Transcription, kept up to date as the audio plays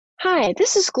Hi,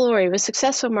 this is Glory with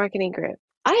Successful Marketing Group.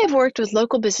 I have worked with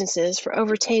local businesses for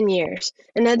over 10 years,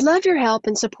 and I'd love your help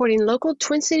in supporting local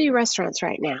Twin City restaurants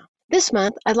right now. This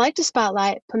month, I'd like to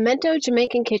spotlight Pimento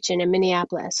Jamaican Kitchen in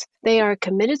Minneapolis. They are a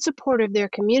committed supporter of their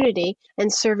community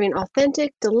and serving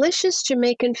authentic, delicious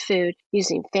Jamaican food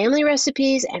using family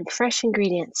recipes and fresh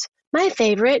ingredients. My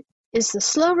favorite is the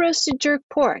slow roasted jerk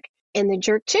pork, and the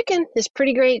jerk chicken is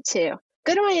pretty great too.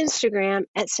 Go to my Instagram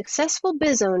at Successful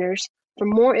Biz Owners for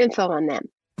more info on them.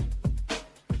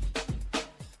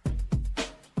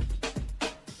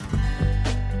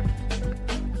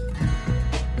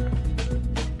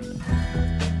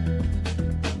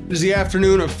 It is the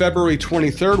afternoon of February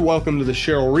 23rd. Welcome to the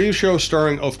Cheryl Reeve Show,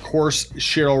 starring, of course,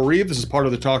 Cheryl Reeve. This is part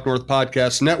of the Talk North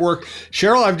Podcast Network.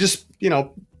 Cheryl, I've just,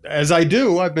 as I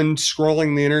do, I've been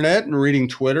scrolling the internet and reading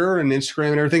Twitter and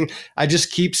Instagram and everything. I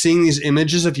just keep seeing these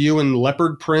images of you in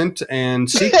leopard print and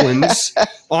sequins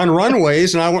on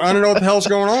runways, and I don't know what the hell's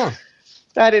going on.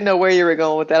 I didn't know where you were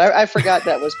going with that. I forgot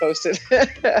that was posted.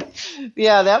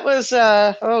 Yeah, that was,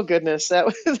 oh goodness, that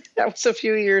was a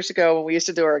few years ago when we used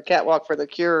to do our catwalk for the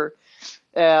Cure.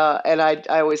 And I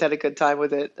always had a good time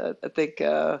with it. I think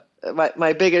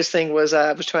my biggest thing was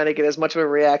I was trying to get as much of a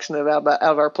reaction out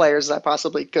of our players as I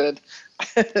possibly could.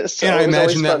 So and I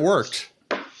imagine that worked.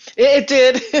 It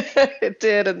did. It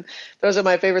did. And those are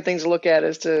my favorite things to look at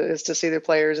is to see their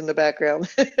players in the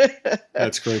background.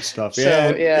 That's great stuff. Yeah.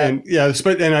 And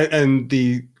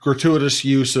the gratuitous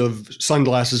use of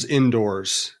sunglasses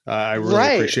indoors. I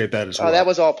really appreciate that as well. Oh, that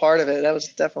was all part of it. That was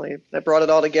definitely, that brought it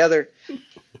all together.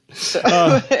 So,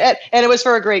 and it was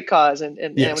for a great cause. And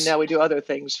yes. Now we do other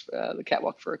things, the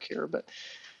catwalk for a cure, but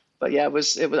yeah, it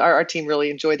was our team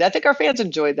really enjoyed that. I think our fans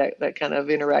enjoyed that kind of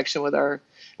interaction with our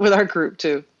group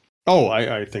too. Oh,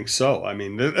 I think so. I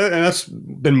mean, and that's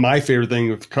been my favorite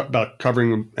thing about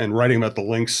covering and writing about the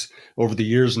Lynx over the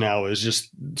years now is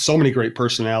just so many great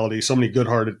personalities, so many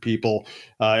good-hearted people.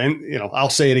 And,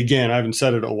 I'll say it again. I haven't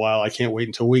said it in a while. I can't wait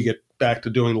until we get back to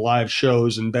doing live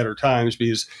shows in better times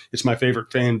because it's my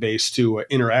favorite fan base to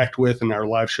interact with, and our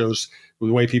live shows,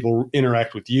 the way people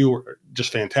interact with you are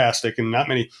just fantastic. And not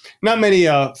many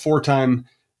four-time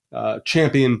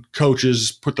champion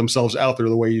coaches put themselves out there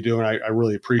the way you do, and I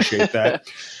really appreciate that.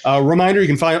 Reminder,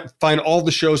 you can find all the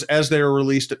shows as they are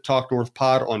released at Talk North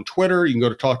Pod on Twitter. You can go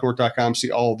to talknorth.com, see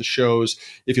all of the shows.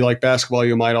 If you like basketball,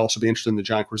 you might also be interested in the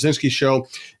John Krasinski Show.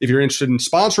 If you're interested in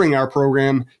sponsoring our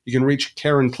program, you can reach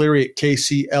Karen Cleary at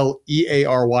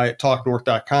KCLEARY at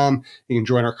talknorth.com. You can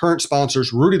join our current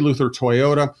sponsors, Rudy Luther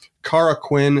Toyota, Cara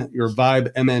Quinn, your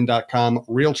VibeMN.com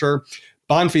realtor,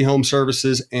 Bonfie Home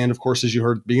Services, and of course, as you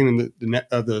heard at the beginning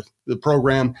of the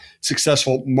program,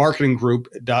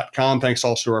 successfulmarketinggroup.com. Thanks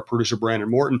also to our producer, Brandon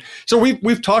Morton. So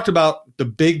we've talked about the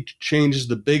big changes,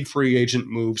 the big free agent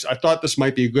moves. I thought this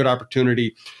might be a good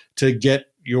opportunity to get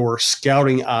your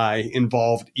scouting eye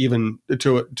involved even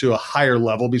to a higher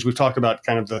level, because we've talked about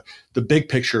kind of the big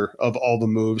picture of all the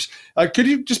moves. Could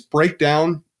you just break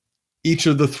down each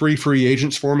of the three free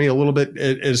agents for me a little bit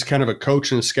as kind of a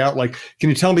coach and a scout? Like, can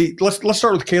you tell me, let's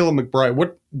start with Kayla McBride.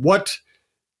 What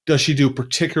does she do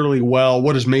particularly well?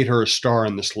 What has made her a star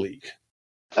in this league?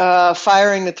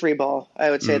 Firing the three ball. I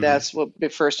would say that's what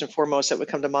first and foremost that would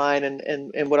come to mind.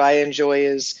 And what I enjoy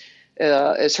is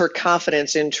her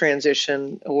confidence in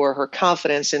transition, or her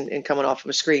confidence in coming off of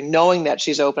a screen, knowing that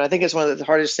she's open. I think it's one of the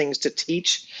hardest things to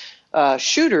teach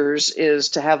shooters is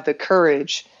to have the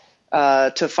courage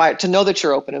to fire, to know that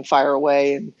you're open and fire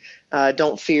away, and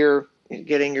don't fear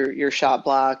getting your shot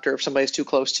blocked, or if somebody's too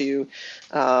close to you.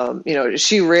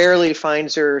 She rarely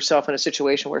finds herself in a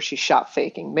situation where she's shot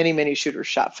faking. Many shooters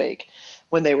shot fake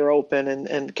when they were open,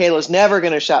 and Kayla's never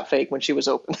going to shot fake when she was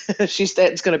open.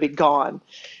 It's going to be gone.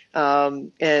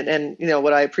 And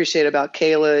what I appreciate about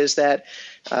Kayla is that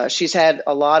she's had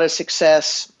a lot of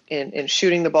success in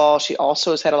shooting the ball. She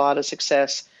also has had a lot of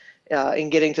success in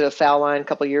getting to the foul line a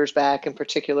couple of years back in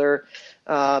particular,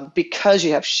 because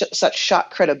you have such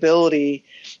shot credibility.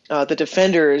 The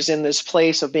defender is in this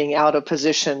place of being out of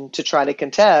position to try to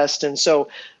contest. And so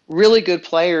really good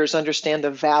players understand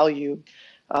the value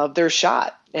of their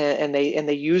shot, and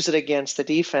they use it against the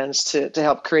defense to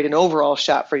help create an overall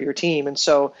shot for your team. And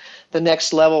so the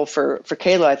next level for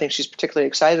Kayla, I think she's particularly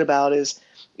excited about is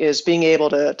being able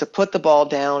to put the ball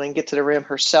down and get to the rim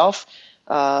herself,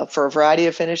 for a variety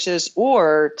of finishes,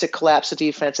 or to collapse the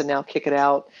defense and now kick it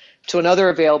out to another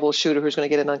available shooter who's going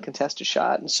to get an uncontested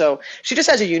shot. And so she just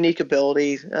has a unique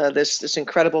ability, this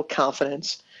incredible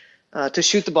confidence to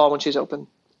shoot the ball when she's open.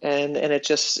 And it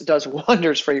just does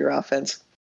wonders for your offense.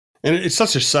 And it's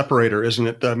such a separator, isn't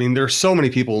it? I mean, there are so many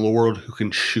people in the world who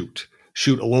can shoot.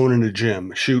 shoot alone in a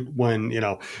gym, shoot when,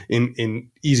 in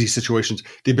easy situations,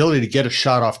 the ability to get a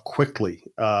shot off quickly.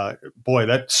 Boy,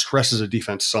 that stresses a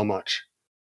defense so much.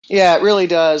 Yeah, it really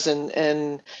does.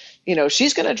 And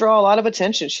she's going to draw a lot of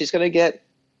attention. She's going to get,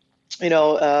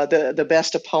 the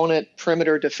best opponent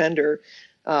perimeter defender,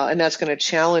 and that's going to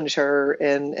challenge her.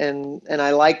 And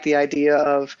I like the idea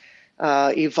of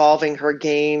evolving her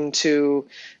game to,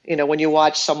 when you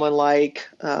watch someone like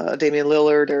Damian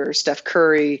Lillard or Steph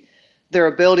Curry, their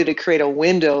ability to create a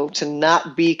window to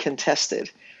not be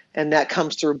contested. And that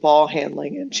comes through ball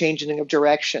handling and changing of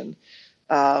direction.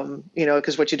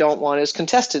 Because what you don't want is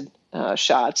contested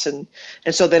shots. And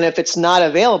so then if it's not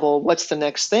available, what's the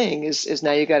next thing is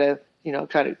now you got to,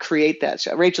 try to create that.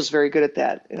 So Rachel's very good at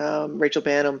that. Rachel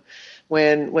Banham,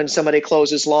 when somebody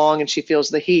closes long and she feels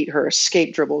the heat, her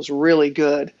escape dribble is really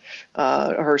good.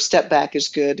 Her step back is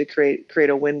good to create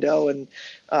a window. And,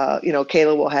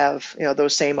 Kayla will have,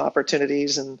 those same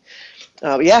opportunities. And,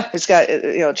 it's got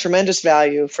tremendous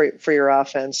value for your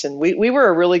offense, and we were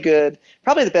a really good,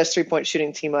 probably the best 3-point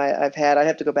shooting team I've had. I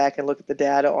have to go back and look at the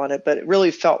data on it, but it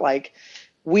really felt like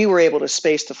we were able to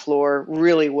space the floor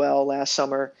really well last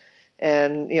summer,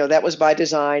 and that was by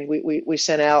design. We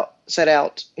set out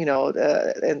in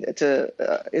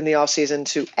the off season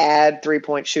to add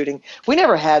 3-point shooting. We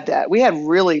never had that. We had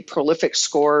really prolific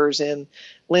scorers in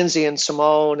Lindsay and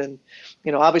Simone, and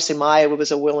obviously Maya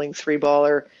was a willing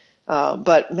three-baller.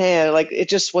 But man, it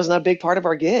just wasn't a big part of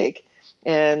our gig.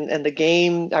 And the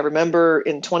game, I remember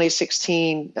in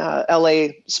 2016, LA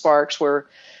Sparks were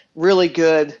really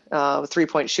good,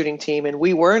 3-point shooting team, and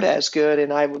we weren't as good.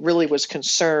 And I really was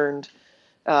concerned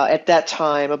at that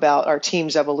time about our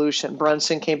team's evolution.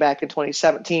 Brunson came back in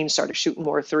 2017, started shooting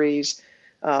more threes.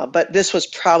 But this was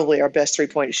probably our best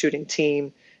 3-point shooting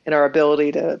team in our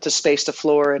ability to space the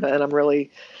floor. And I'm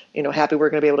really happy we're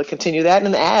going to be able to continue that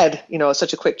and add,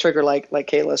 such a quick trigger like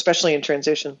Kayla, especially in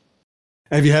transition.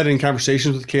 Have you had any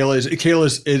conversations with Kayla? Is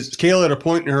Kayla at a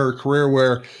point in her career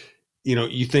where,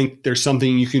 you think there's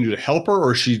something you can do to help her,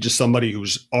 or is she just somebody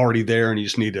who's already there and you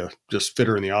just need to just fit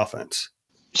her in the offense?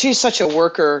 She's such a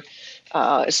worker.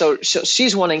 So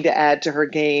she's wanting to add to her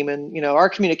game. And, our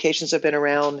communications have been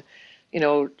around,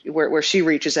 where she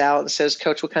reaches out and says,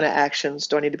 Coach, what kind of actions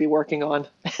do I need to be working on?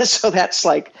 So that's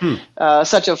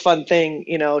such a fun thing.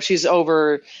 She's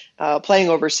playing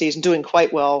overseas and doing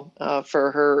quite well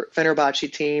for her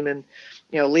Fenerbahce team, and,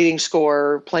 leading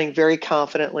scorer, playing very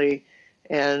confidently,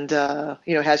 and,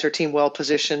 has her team well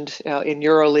positioned in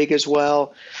EuroLeague as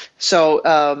well. So,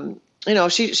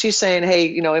 she's saying, hey,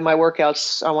 in my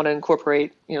workouts, I want to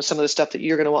incorporate, some of the stuff that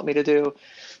you're going to want me to do.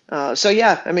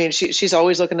 She's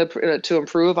always looking to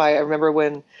improve. I remember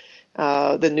when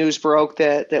the news broke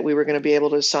that we were going to be able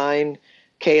to sign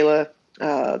Kayla,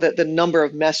 that the number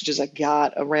of messages I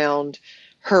got around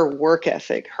her work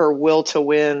ethic, her will to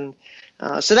win.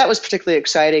 So that was particularly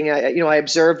exciting. I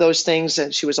observed those things,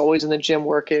 and she was always in the gym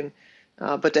working.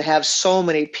 But to have so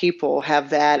many people have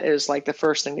that as the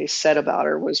first thing they said about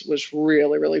her was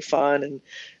really, really fun. And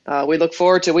we look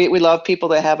forward to, we love people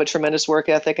that have a tremendous work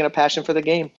ethic and a passion for the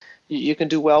game. You can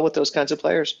do well with those kinds of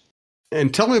players.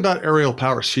 And tell me about Aerial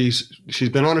Powers. She's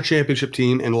been on a championship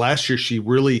team, and last year she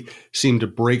really seemed to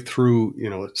break through.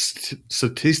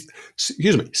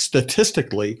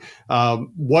 Statistically,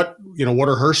 what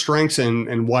are her strengths,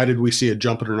 and why did we see a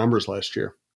jump in her numbers last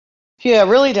year? Yeah,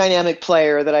 really dynamic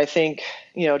player that I think,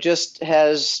 just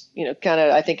has,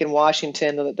 I think in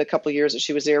Washington, the couple of years that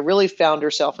she was there, really found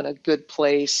herself in a good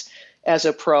place as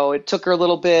a pro. It took her a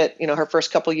little bit, her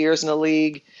first couple of years in the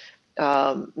league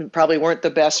probably weren't the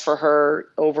best for her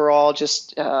overall,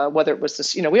 just whether it was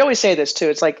this, we always say this too.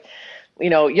 It's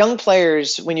young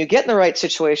players, when you get in the right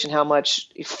situation, how much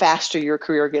faster your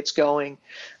career gets going.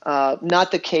 Not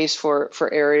the case for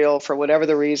Aerial for whatever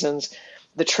the reasons.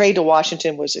 The trade to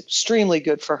Washington was extremely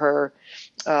good for her.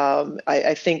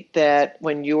 I think that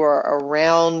when you are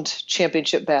around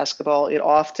championship basketball, it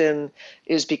often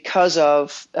is because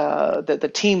of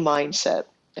the team mindset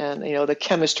and the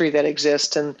chemistry that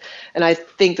exists. And I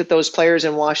think that those players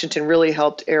in Washington really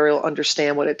helped Aerial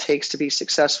understand what it takes to be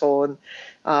successful.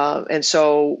 And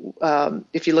so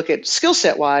if you look at skill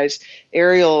set wise,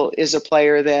 Aerial is a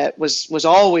player that was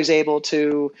always able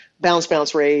to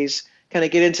bounce, raise, kind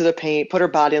of get into the paint, put her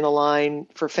body on the line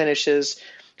for finishes.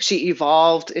 She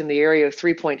evolved in the area of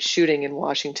 3-point shooting in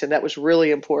Washington. That was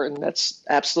really important. That's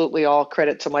absolutely all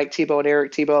credit to Mike Thibault and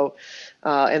Eric Thibault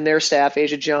and their staff,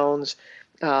 Asia Jones,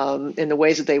 in the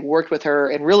ways that they worked with her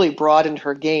and really broadened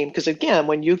her game. Because again,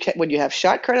 when you have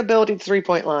shot credibility at the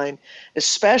 3-point line,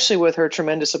 especially with her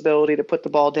tremendous ability to put the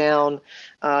ball down,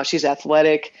 she's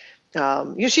athletic.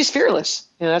 she's fearless.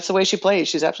 That's the way she plays.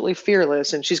 She's absolutely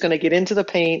fearless, and she's going to get into the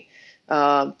paint,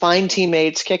 find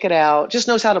teammates, kick it out. Just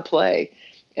knows how to play,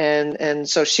 and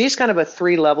so she's kind of a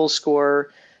 3-level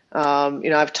scorer.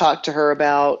 I've talked to her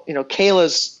about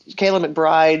Kayla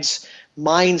McBride's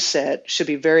mindset should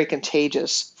be very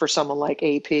contagious for someone like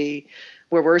AP,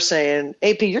 where we're saying,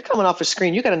 AP, you're coming off a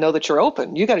screen. You got to know that you're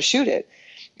open. You got to shoot it.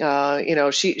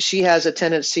 She has a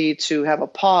tendency to have a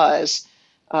pause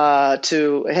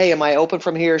to, hey, am I open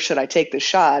from here? Should I take the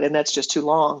shot? And that's just too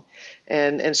long.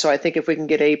 And so I think if we can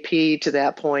get AP to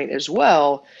that point as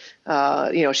well,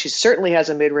 she certainly has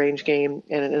a mid-range game.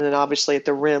 And then obviously at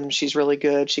the rim, she's really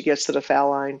good. She gets to the foul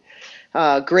line.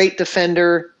 Great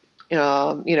defender.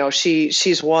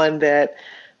 She's one that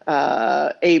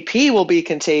AP will be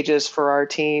contagious for our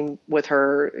team with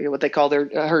her, what they call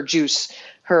her juice,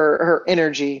 her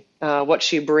energy, what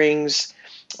she brings,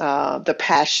 the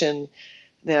passion,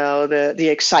 the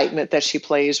excitement that she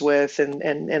plays with,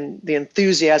 and the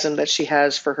enthusiasm that she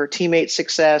has for her teammates'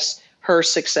 success, her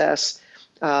success.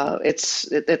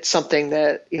 It's something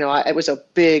that, it was a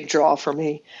big draw for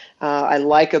me. I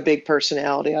like a big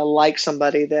personality. I like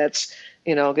somebody that's,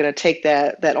 going to take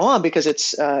that on, because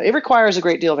it requires a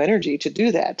great deal of energy to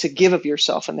do that, to give of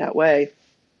yourself in that way.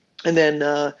 And then,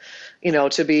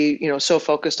 to be, so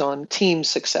focused on team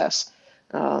success.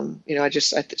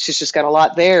 She's just got a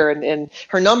lot there, and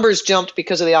her numbers jumped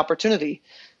because of the opportunity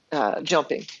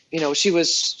jumping.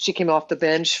 She came off the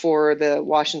bench for the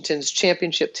Washington's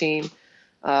championship team,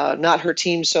 not her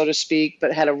team, so to speak,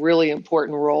 but had a really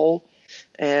important role,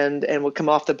 and would come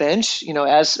off the bench,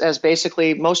 as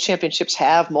basically most championships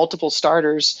have multiple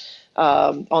starters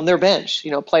on their bench,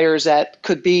 players that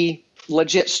could be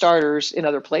legit starters in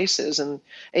other places, and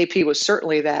AP was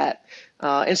certainly that.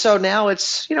 And so now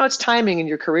it's timing in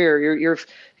your career.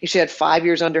 She had 5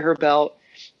 years under her belt,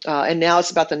 and now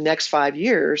it's about the next 5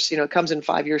 years. It comes in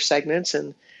 5-year segments,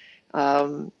 and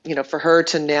for her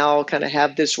to now kind of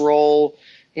have this role,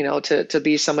 to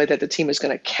be somebody that the team is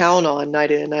going to count on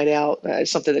night in and night out,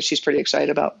 is something that she's pretty excited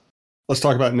about. Let's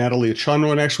talk about Natalie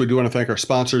Achunwa next. We do want to thank our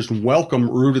sponsors and welcome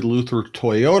Rudy Luther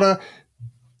Toyota,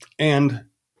 and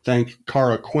thank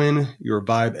Cara Quinn, your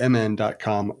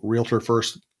VibeMN.com realtor.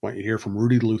 First, I want you to hear from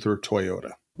Rudy Luther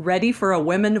Toyota. Ready for a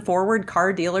women-forward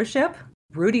car dealership?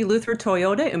 Rudy Luther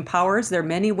Toyota empowers their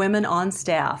many women on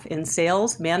staff in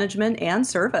sales, management, and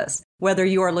service. Whether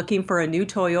you are looking for a new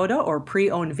Toyota or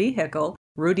pre-owned vehicle,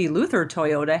 Rudy Luther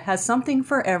Toyota has something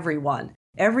for everyone.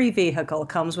 Every vehicle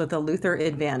comes with a Luther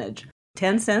Advantage.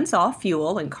 10 cents off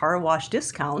fuel and car wash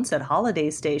discounts at holiday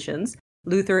stations,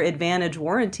 Luther Advantage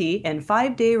warranty, and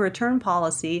 5-day return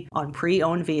policy on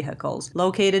pre-owned vehicles.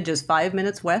 Located just 5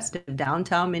 minutes west of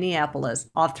downtown Minneapolis,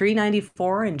 off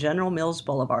 394 and General Mills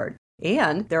Boulevard.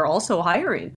 And they're also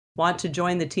hiring. Want to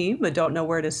join the team but don't know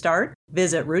where to start?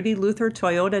 Visit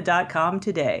RudyLutherToyota.com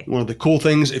today. One of the cool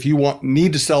things, if you want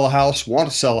to sell a house,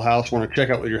 want to check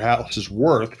out what your house is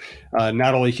worth,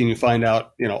 not only can you find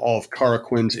out all of Cara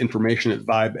Quinn's information at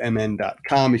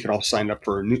VibeMN.com, you can also sign up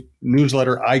for a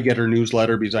newsletter. I get her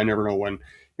newsletter because I never know when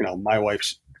my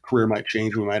wife's career might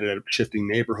change. We might end up shifting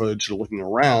neighborhoods or looking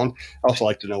around. I also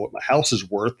like to know what my house is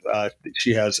worth.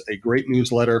 She has a great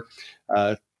newsletter.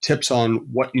 Tips on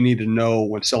what you need to know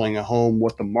when selling a home,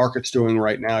 what the market's doing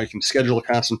right now. You can schedule a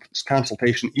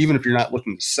consultation, even if you're not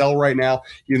looking to sell right now,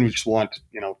 even if you just want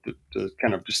to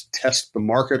kind of just test the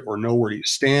market or know where you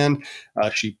stand.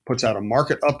 She puts out a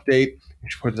market update.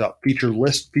 She puts out featured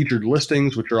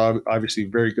listings, which are obviously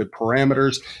very good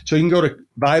parameters. So you can go to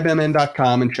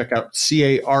VibeMN.com and check out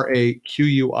CARAQUINN,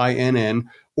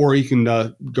 or you can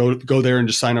go there and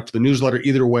just sign up for the newsletter.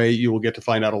 Either way, you will get to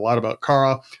find out a lot about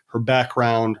Cara, her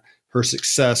background, her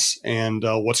success, and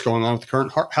what's going on with the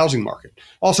current housing market.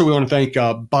 Also, we want to thank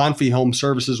Bonfi Home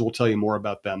Services. We'll tell you more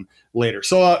about them later.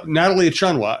 So Natalie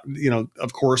Achunwa,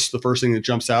 of course, the first thing that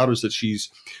jumps out is that she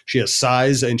has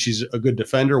size and she's a good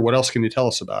defender. What else can you tell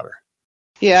us about her?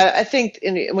 Yeah, I think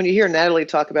when you hear Natalie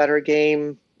talk about her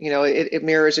game, it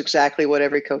mirrors exactly what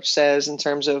every coach says in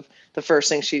terms of the first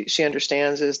thing she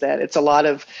understands is that it's a lot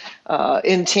of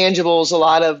intangibles, a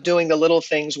lot of doing the little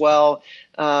things well,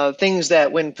 things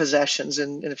that win possessions.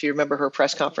 And if you remember her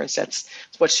press conference, that's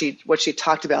what she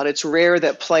talked about. It's rare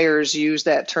that players use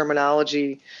that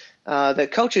terminology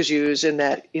that coaches use, in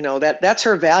that that's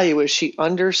her value, is she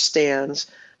understands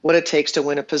what it takes to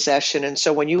win a possession. And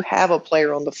so when you have a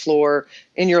player on the floor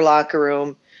in your locker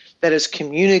room that is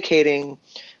communicating,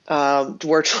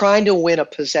 we're trying to win a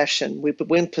possession. We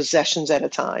win possessions at a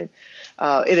time.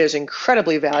 It is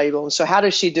incredibly valuable. And so how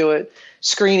does she do it?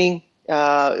 Screening.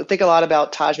 Think a lot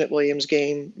about Taj McWilliams'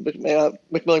 game,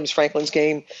 McWilliams Franklin's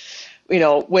game.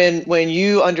 when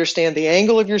you understand the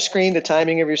angle of your screen, the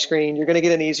timing of your screen, you're going to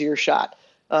get an easier shot.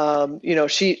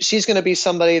 She's going to be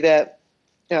somebody that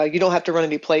you don't have to run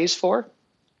any plays for.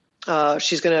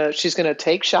 She's gonna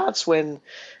take shots when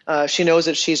she knows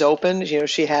that she's open.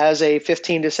 She has a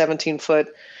 15 to 17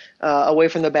 foot away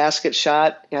from the basket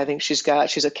shot. I think she's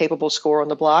a capable scorer on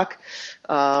the block.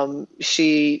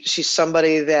 She's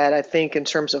somebody that I think in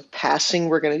terms of passing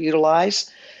we're going to utilize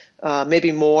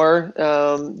maybe more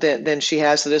than she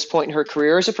has to this point in her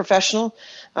career as a professional.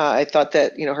 I thought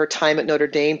that her time at Notre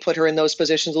Dame put her in those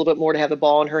positions a little bit more to have the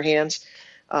ball in her hands.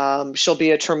 She'll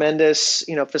be a tremendous,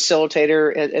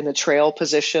 facilitator in the trail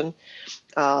position.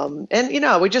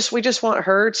 And we just want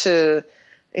her to,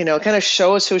 kind of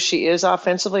show us who she is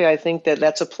offensively. I think that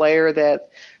that's a player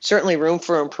that certainly room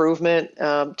for improvement,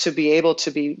 to be able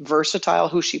to be versatile,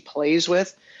 who she plays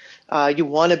with. You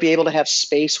want to be able to have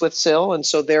space with Sil. And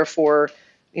so therefore,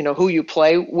 who you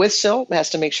play with Sil has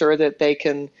to make sure that they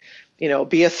can,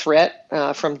 be a threat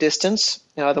from distance.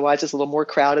 Otherwise, it's a little more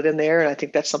crowded in there, and I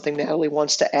think that's something Natalie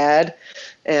wants to add.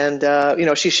 And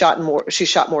she shot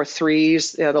more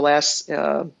threes the last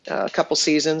couple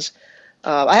seasons.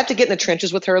 I have to get in the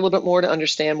trenches with her a little bit more to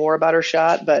understand more about her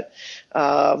shot, but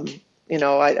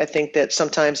I think that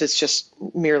sometimes it's just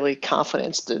merely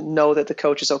confidence to know that the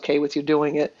coach is okay with you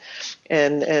doing it,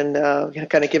 and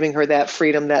kind of giving her that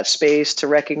freedom, that space to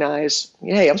recognize,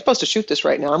 hey, I'm supposed to shoot this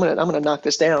right now. I'm gonna knock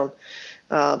this down.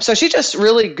 So she's just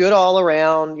really good all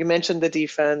around. You mentioned the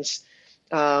defense.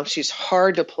 She's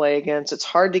hard to play against. It's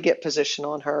hard to get position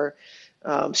on her.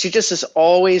 She just is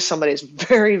always somebody who's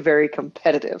very, very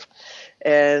competitive,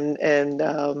 and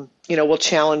will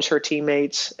challenge her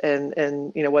teammates,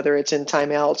 and whether it's in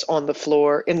timeouts, on the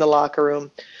floor, in the locker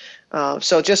room.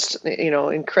 So just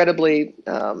incredibly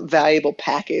valuable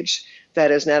package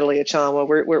that is Natalie Achonwa.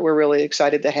 We're really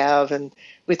excited to have, and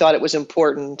we thought it was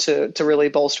important to really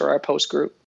bolster our post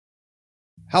group.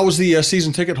 How was the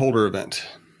season ticket holder event?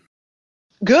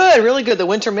 Good, really good. The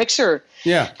Winter Mixer.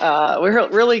 Yeah. We're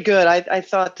really good. I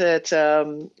thought that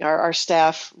our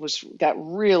staff got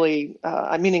really,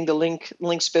 meaning the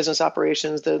Lynx business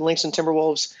operations, the Lynx and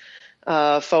Timberwolves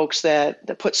folks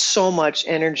that put so much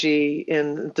energy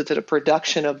into the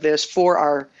production of this for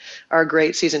our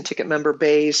great season ticket member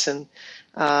base. And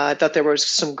I thought there was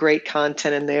some great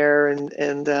content in there,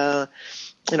 and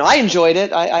I enjoyed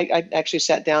it. I actually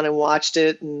sat down and watched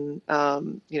it, and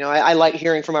I like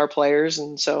hearing from our players,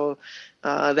 and so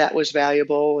that was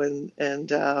valuable.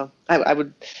 And I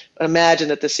would imagine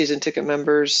that the season ticket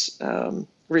members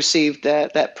received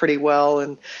that pretty well,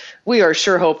 and we are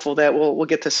sure hopeful that we'll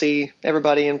get to see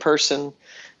everybody in person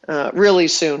really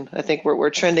soon. I think we're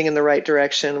trending in the right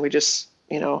direction. We just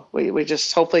we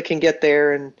just hopefully can get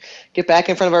there and get back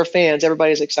in front of our fans.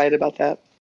 Everybody's excited about that.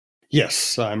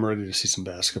 Yes, I'm ready to see some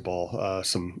basketball,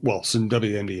 some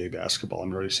WNBA baskesketball.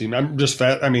 I'm ready to see. I'm just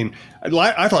fat. I mean,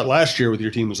 I thought last year with your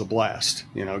team was a blast.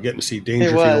 Getting to see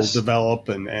Dangerfield develop,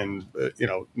 and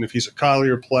Nafisa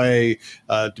Collier play,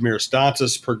 Damiris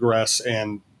Dantas progress,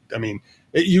 and I mean,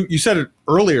 you said it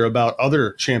earlier about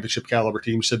other championship caliber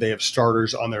teams said they have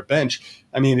starters on their bench.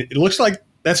 I mean, it looks like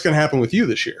that's going to happen with you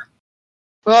this year.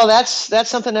 Well, that's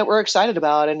something that we're excited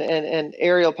about, and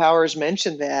Aerial Powers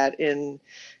mentioned that in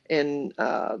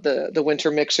the Winter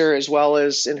Mixer, as well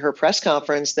as in her press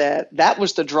conference, that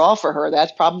was the draw for her.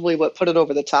 That's probably what put it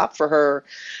over the top for her.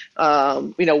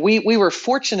 We were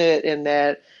fortunate in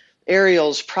that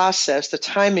Ariel's process, the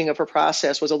timing of her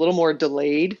process was a little more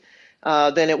delayed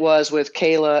than it was with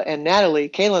Kayla and Natalie.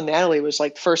 Kayla and Natalie was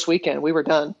like the first weekend, we were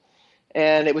done.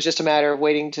 And it was just a matter of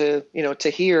waiting to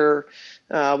hear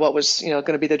what was, going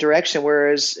to be the direction.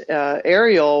 Whereas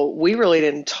Ariel, we really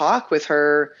didn't talk with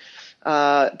her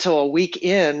till a week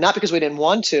in, not because we didn't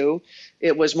want to.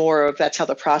 It was more of that's how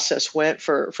the process went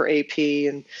for AP.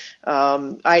 And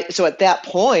so at that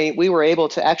point, we were able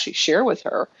to actually share with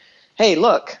her, hey,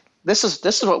 look, this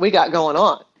is what we got going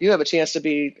on. You have a chance to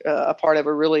be a part of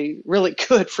a really, really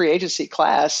good free agency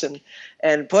class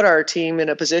and put our team in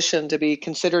a position to be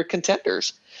considered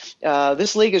contenders.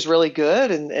 This league is really good,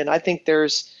 and I think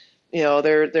there's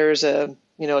a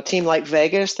team like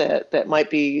Vegas that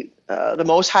might be the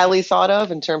most highly thought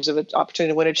of in terms of an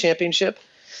opportunity to win a championship.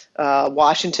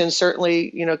 Washington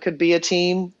certainly, could be a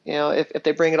team, if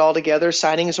they bring it all together,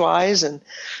 signings wise, and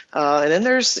then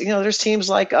there's teams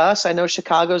like us. I know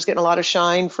Chicago's getting a lot of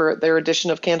shine for their addition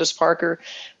of Candace Parker,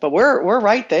 but we're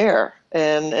right there.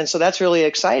 And so that's really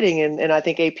exciting. And I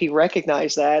think AP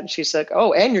recognized that. And she's like,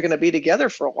 oh, and you're going to be together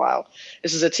for a while.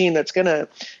 This is a team that's going to,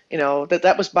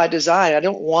 that was by design. I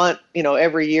don't want,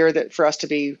 every year that for us to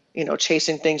be,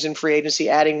 chasing things in free agency,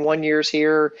 adding 1 year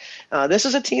here. This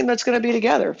is a team that's going to be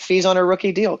together. Fee's on her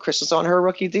rookie deal. Chris is on her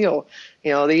rookie deal.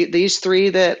 These three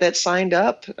that signed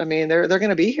up, I mean, they're going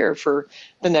to be here for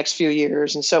the next few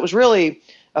years. And so it was really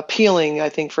appealing, I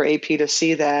think, for AP to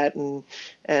see that. And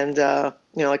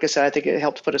like I said, I think it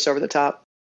helped put us over the top.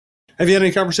 Have you had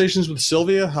any conversations with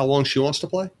Sylvia, how long she wants to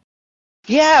play?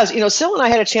 Yeah, Sil and I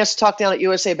had a chance to talk down at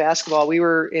USA Basketball. We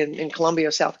were in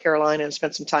Columbia, South Carolina, and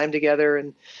spent some time together.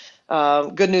 And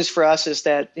good news for us is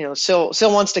that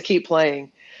Sil wants to keep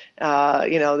playing.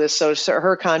 So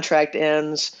her contract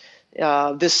ends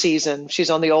this season. She's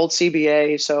on the old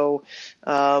CBA, so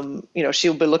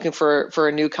she'll be looking for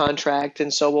a new contract,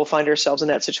 and so we'll find ourselves in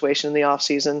that situation in the off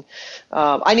season.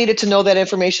 I needed to know that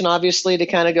information, obviously, to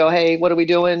kind of go, hey, what are we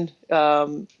doing?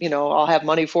 I'll have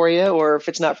money for you, or if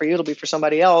it's not for you, it'll be for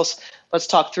somebody else. Let's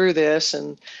talk through this.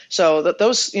 And so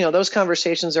those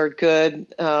conversations are good.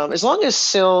 As long as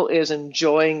Sil is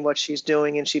enjoying what she's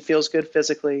doing and she feels good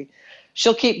physically,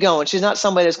 she'll keep going. She's not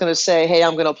somebody that's going to say, hey,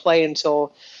 I'm going to play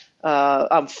until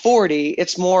I'm 40.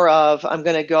 It's more of I'm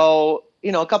going to go,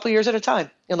 a couple of years at a time,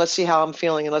 and let's see how I'm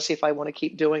feeling, and let's see if I want to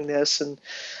keep doing this. And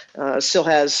still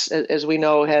has, as we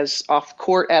know, has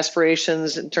off-court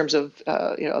aspirations in terms of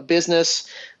a business.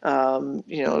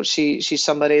 She's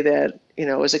somebody that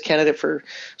is a candidate for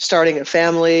starting a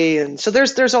family, and so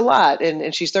there's a lot.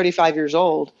 And she's 35 years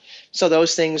old, so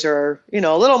those things are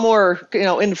a little more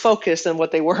in focus than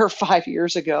what they were 5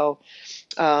 years ago.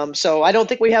 So I don't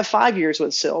think we have 5 years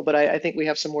with Sil, but I think we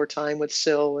have some more time with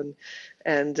Sil,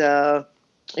 and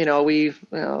we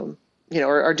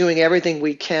are doing everything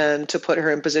we can to put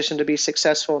her in position to be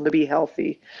successful and to be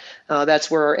healthy. That's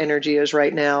where our energy is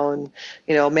right now. And,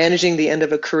 managing the end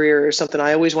of a career is something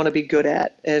I always want to be good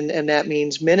at. And that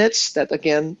means minutes. That,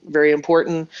 again, very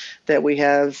important that we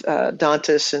have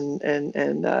Dantas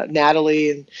and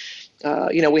Natalie. And,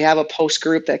 we have a post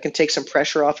group that can take some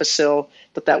pressure off of Sil,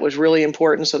 but that was really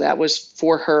important. So that was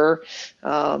for her.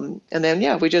 And then,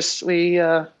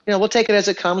 we'll take it as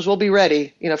it comes. We'll be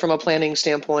ready, from a planning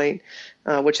standpoint,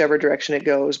 whichever direction it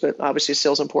goes. But obviously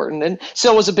Sil's important. And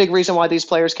Sil was a big reason why these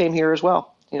players came here as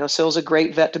well. Sil's a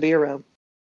great vet to be around.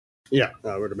 Yeah,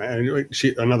 I would imagine.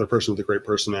 She's another person with a great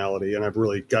personality, and I've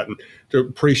really gotten to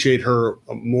appreciate her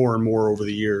more and more over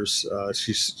the years.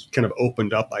 She's kind of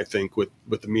opened up, I think, with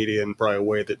the media in probably a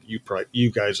way that you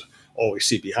guys always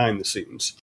see behind the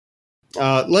scenes.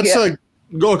 Let's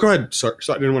go ahead. Sorry,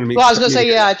 I didn't want to. Well, I was going to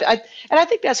say, I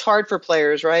think that's hard for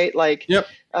players, right? Like, yep.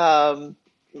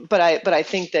 But I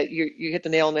think that you hit the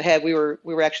nail on the head. We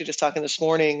were actually just talking this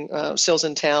morning. Sil's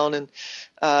in town, and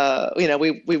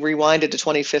we rewinded to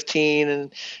 2015,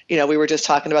 and we were just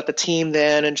talking about the team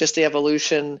then and just the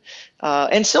evolution,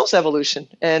 and Sil's evolution.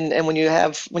 And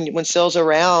when Sil's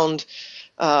around,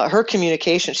 her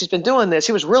communication. She's been doing this.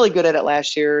 She was really good at it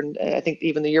last year, and I think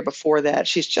even the year before that.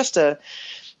 She's just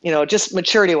just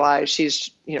maturity-wise,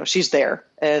 she's there,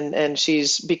 and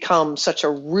she's become such a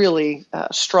really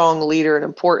strong leader and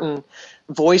important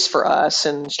voice for us.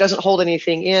 And she doesn't hold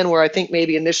anything in, where I think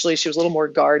maybe initially she was a little more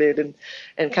guarded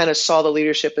and kind of saw the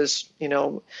leadership as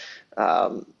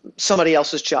somebody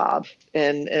else's job.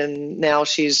 And now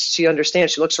she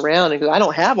understands. She looks around and goes, I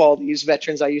don't have all these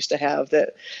veterans I used to have.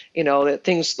 That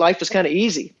life was kind of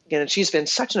easy. And she's been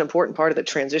such an important part of the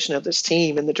transition of this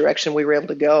team and the direction we were able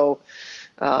to go.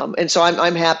 And so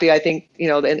I'm happy. I think,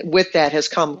 and with that has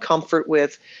come comfort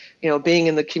with, being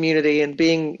in the community and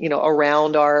being,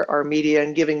 around our media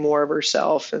and giving more of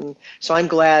herself. And so I'm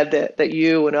glad that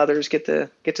you and others get to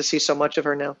see so much of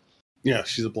her now. Yeah,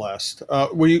 she's a blast.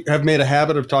 We have made a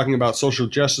habit of talking about social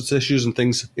justice issues and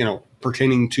things,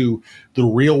 pertaining to the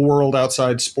real world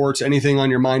outside sports. Anything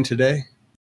on your mind today?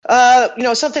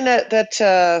 Something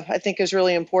that I think is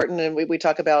really important, and we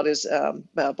talk about is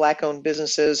Black-owned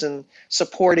businesses and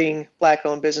supporting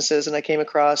Black-owned businesses. And I came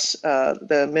across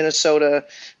the Minnesota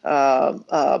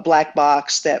Black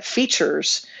Box that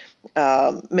features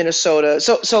Minnesota.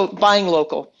 So buying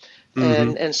local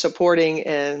and supporting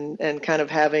and kind of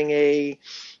having a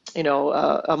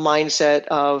mindset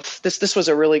of this was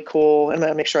a really cool. I'm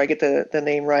gonna make sure I get the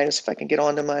name right, as if I can get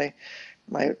onto my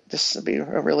this would be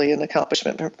really an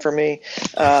accomplishment for me.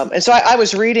 And so I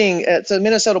was reading the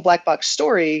Minnesota Black Box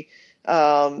story.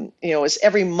 Is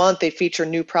every month they feature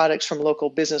new products from local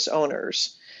business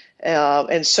owners.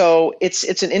 And so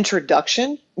it's an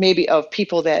introduction maybe of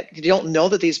people that don't know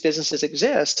that these businesses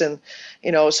exist. And,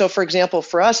 so for example,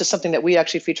 for us, it's something that we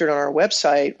actually featured on our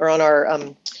website or on our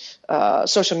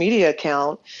social media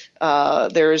account,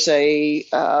 there's a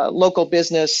local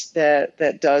business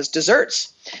that does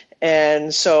desserts.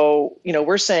 And so,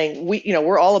 we're saying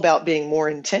we're all about being more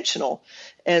intentional.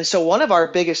 And so one of our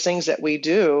biggest things that we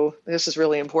do, this is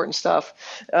really important stuff.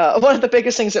 One of the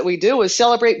biggest things that we do is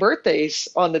celebrate birthdays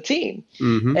on the team.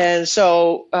 Mm-hmm. And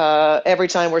so every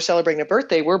time we're celebrating a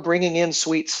birthday, we're bringing in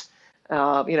sweets,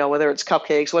 whether it's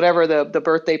cupcakes, whatever the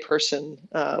birthday person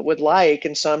would like.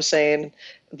 And so I'm saying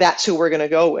that's who we're going to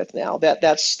go with now.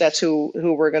 That's who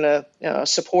we're going to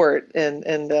support.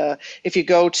 And if you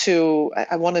go to,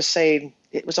 I want to say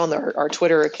it was on our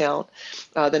Twitter account,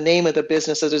 the name of the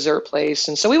business, the dessert place.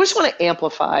 And so we just want to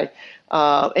amplify.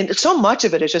 And so much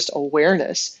of it is just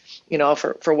awareness,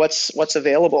 for what's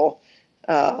available.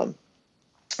 And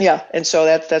so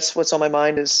that's what's on my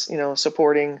mind is,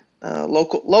 supporting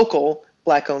local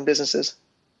Black-owned businesses,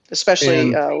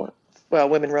 especially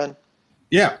women run.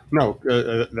 Yeah, no,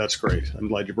 that's great. I'm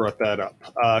glad you brought that up.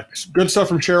 Good stuff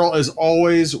from Cheryl. As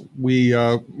always, we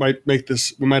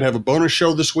might have a bonus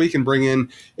show this week and bring in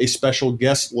a special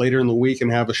guest later in the week and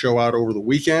have a show out over the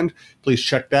weekend. Please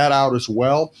check that out as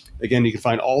well. Again, you can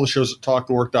find all the shows at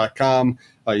talknorth.com.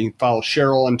 You can follow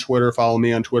Cheryl on Twitter, follow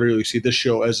me on Twitter. You'll see this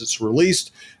show as it's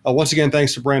released. Once again,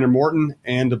 thanks to Brandon Morton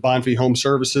and to Bonfie Home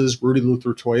Services, Rudy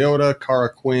Luther Toyota, Cara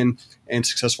Quinn, and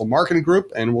Successful Marketing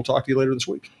Group. And we'll talk to you later this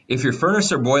week. If your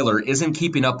furnace or boiler isn't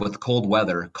keeping up with cold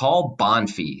weather, call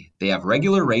Bonfie. They have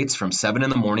regular rates from 7 in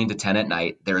the morning to 10 at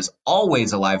night. There's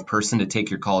always a live person to take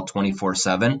your call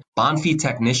 24/7. Bonfie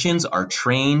technicians are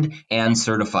trained and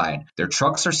certified. Their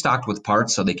trucks are stocked with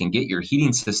parts so they can get your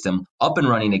heating system up and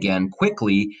running again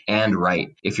quickly and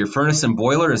right. If your furnace and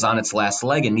boiler is on its last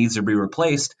leg and needs to be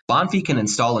replaced, Bonfie can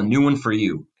install a new one for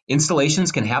you.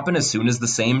 Installations can happen as soon as the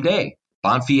same day.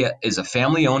 Bonfie is a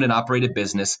family-owned and operated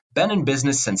business, been in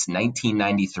business since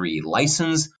 1993,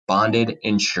 licensed, bonded,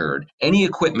 insured. Any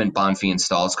equipment Bonfie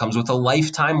installs comes with a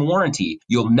lifetime warranty.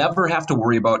 You'll never have to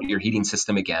worry about your heating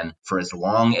system again for as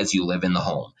long as you live in the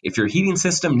home. If your heating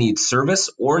system needs service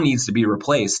or needs to be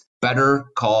replaced, better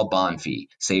call Bonfie.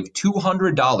 Save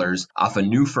 $200 off a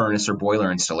new furnace or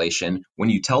boiler installation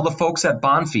when you tell the folks at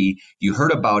Bonfie you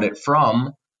heard about it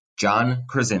from John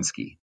Krasinski.